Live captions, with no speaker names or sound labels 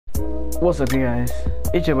What's up, you guys?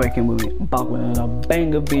 It's your boy Kingbumigamingyt back with another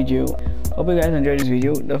banger video. Hope you guys enjoyed this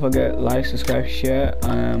video. Don't forget, like, subscribe, share.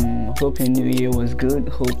 Hope your new year was good.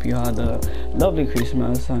 Hope you had a lovely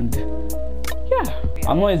Christmas, and yeah,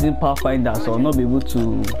 I'm not using Pathfinder, so I'll not be able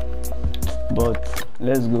to, but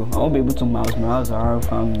let's go. I won't be able to mouse around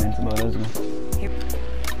fragments, but let's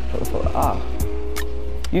go.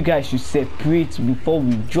 You guys should separate before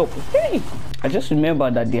we drop. Hey, I just remember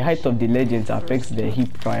that the height of the legends affects the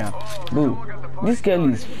hip fire. Bro, this girl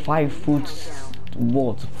is 5 foot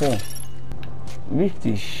what? 4. Rift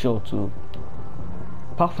is short too.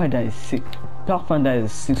 Pathfinder is 6. Pathfinder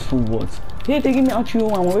is 6 foot what? Hey, they give me out you.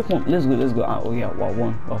 I'm away from. Let's go. Oh yeah, we're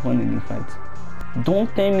one in the fight. Don't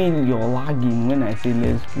tell me you're lagging when I say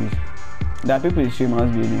let's push. There are people in stream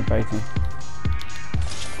must be in fighting.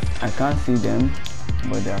 I can't see them,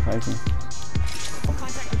 but they are fighting.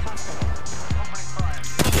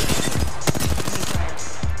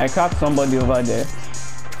 I cracked somebody over there.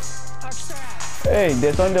 Hey,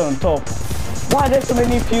 there's somebody on top. Why are there so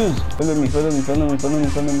many fuse? Follow me.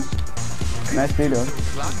 Nice play though.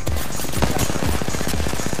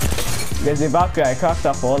 There's a Valkyrie. I cracked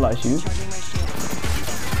her for all her shoes.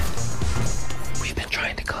 We've been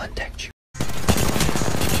trying to contact you.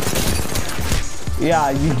 Yeah,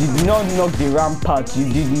 you did not knock the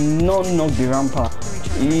rampart.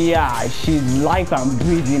 Yeah, she's life and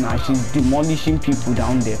breathing and she's demolishing people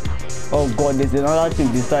down there. Oh god, there's another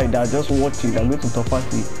thing beside that just watching. They're going to top us.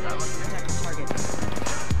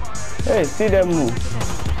 Hey, see them move.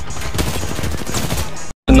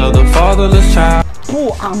 Another fatherless child.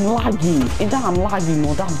 Oh, I'm lagging. Either I'm lagging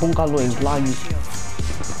or that bungalow is lagging.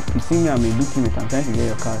 You see me, I'm a looking it. I'm trying to get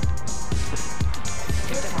your card.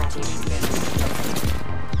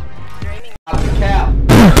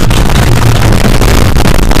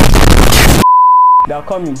 They are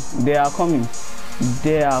coming.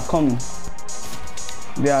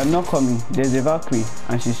 They are not coming. There's a Valkyrie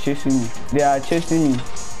and she's chasing me. They are chasing me.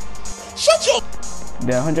 Shut up!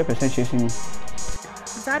 They are 100% chasing me.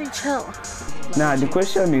 Daddy, chill. Now the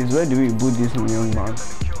question is, where do we boot this young man?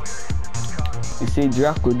 You say,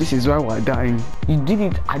 Draco, this is why we're dying. You did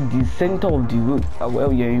it at the center of the road.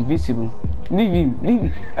 Well, you're invisible. Leave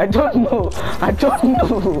him. I don't know. I'm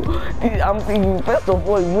thinking, first of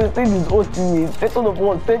all, you wasted his ultimate. Second of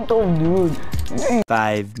all, center of the road.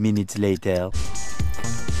 5 minutes later.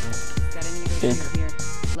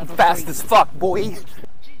 Fast as fuck, boy.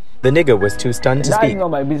 The nigga was too stunned to That speak. is not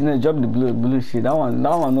my business. Drop the blue shit. That one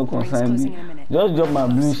no concern me. Just drop my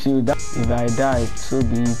blue shit. If I die, so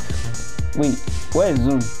be it. Wait, where is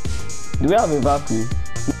Zoom? Do we have a Valkyrie?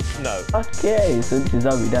 No. Okay, so this is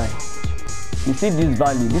how we die. You see this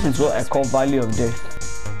valley? This is what I call Valley of Death.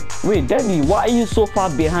 Wait, Daddy, why are you so far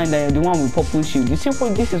behind and you're the one with purple shield? You see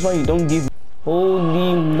what this is why you don't give.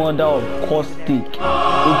 Holy mother of caustic. It's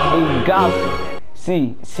a gap.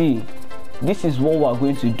 See. This is what we are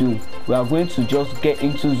going to do. We are going to just get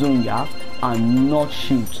into zone, yeah, and not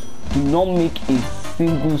shoot. Do not make a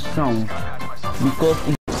single sound because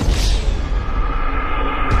it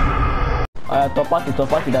top party,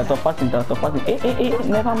 Hey,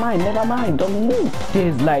 never mind, don't move.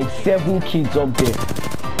 There's like 7 kids up there.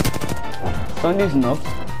 Sunday's enough.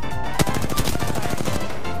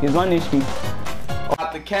 He's 1 HP.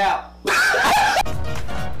 Got the cap.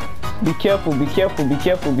 Be careful. Who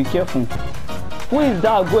is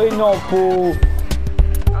that going up, oh?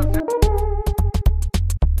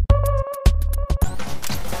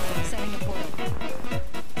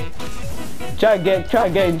 Try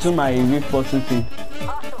get into my rift portal thing.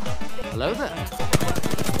 Hello there.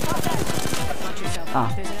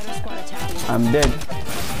 I'm dead.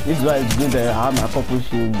 This is why it's good that I have my purple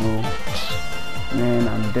shield, bro. Man,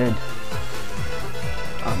 I'm dead.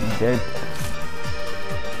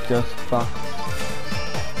 Just fuck.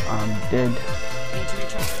 I'm dead.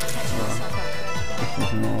 This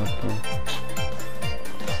is not okay.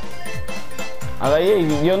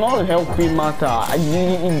 You're not helping matter.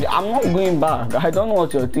 I'm not going back. I don't know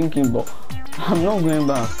what you're thinking, but I'm not going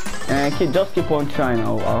back. And just keep on trying.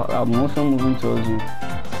 I'm also moving towards you,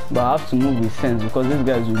 but I have to move with sense because these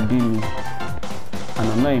guys will beat me, and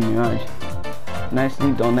I'm not in Mirage.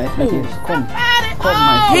 Nicely done. Come,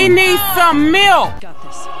 my son. He needs some milk.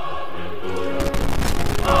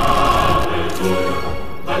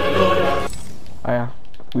 Yeah,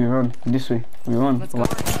 we run this way. We run.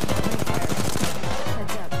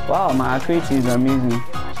 Wow, my accuracy is amazing.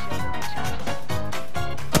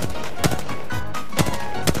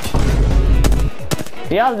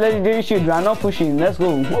 He has legendary shield. We are not pushing. Let's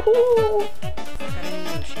go.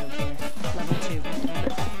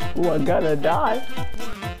 Oh, I gotta die.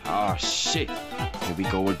 Oh shit. Here we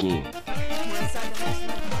go again.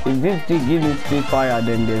 If this thing gives me straight fire,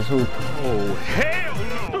 then there's hope. Oh, hell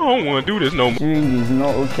no! I don't want to do this no more. Steering is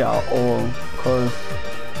not okay at all, because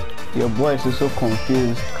your boy is so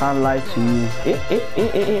confused. Can't lie to you.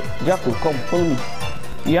 Jacko, come, follow me.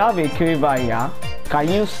 You have a quiver here. Can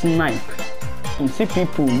you snipe? You see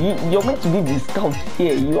people, you're meant to be the scout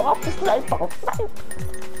here. You have to snipe outside.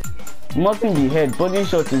 Mustn't be head. Body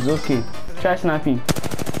shot is okay. Try sniping.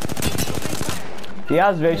 He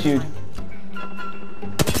has red shield.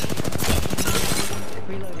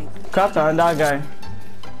 Craft another guy.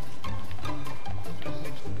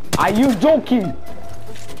 Are you joking?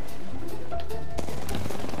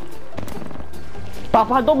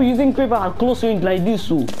 Papa, don't be using quiver at close range like this,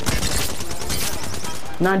 so.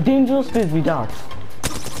 Now dangerous space with that.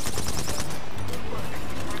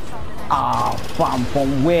 Ah,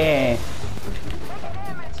 from where?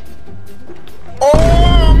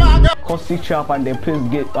 Oh my god! Caustic trap and the place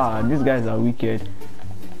get these guys are wicked.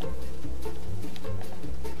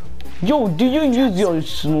 Yo, do you use your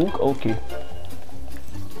smoke? Okay.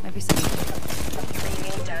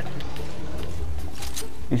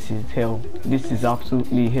 This is hell. This is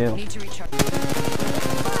absolutely hell.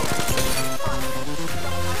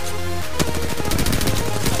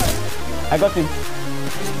 I got him.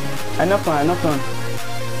 Enough one, enough one.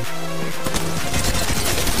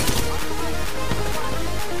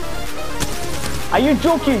 Are you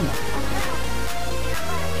joking?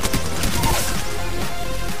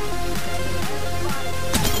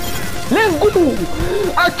 Let's go!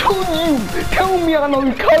 I told you! Tell me and I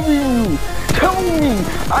will carry you! Tell me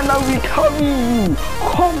and I will carry you!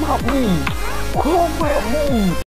 Come at me! Come at me!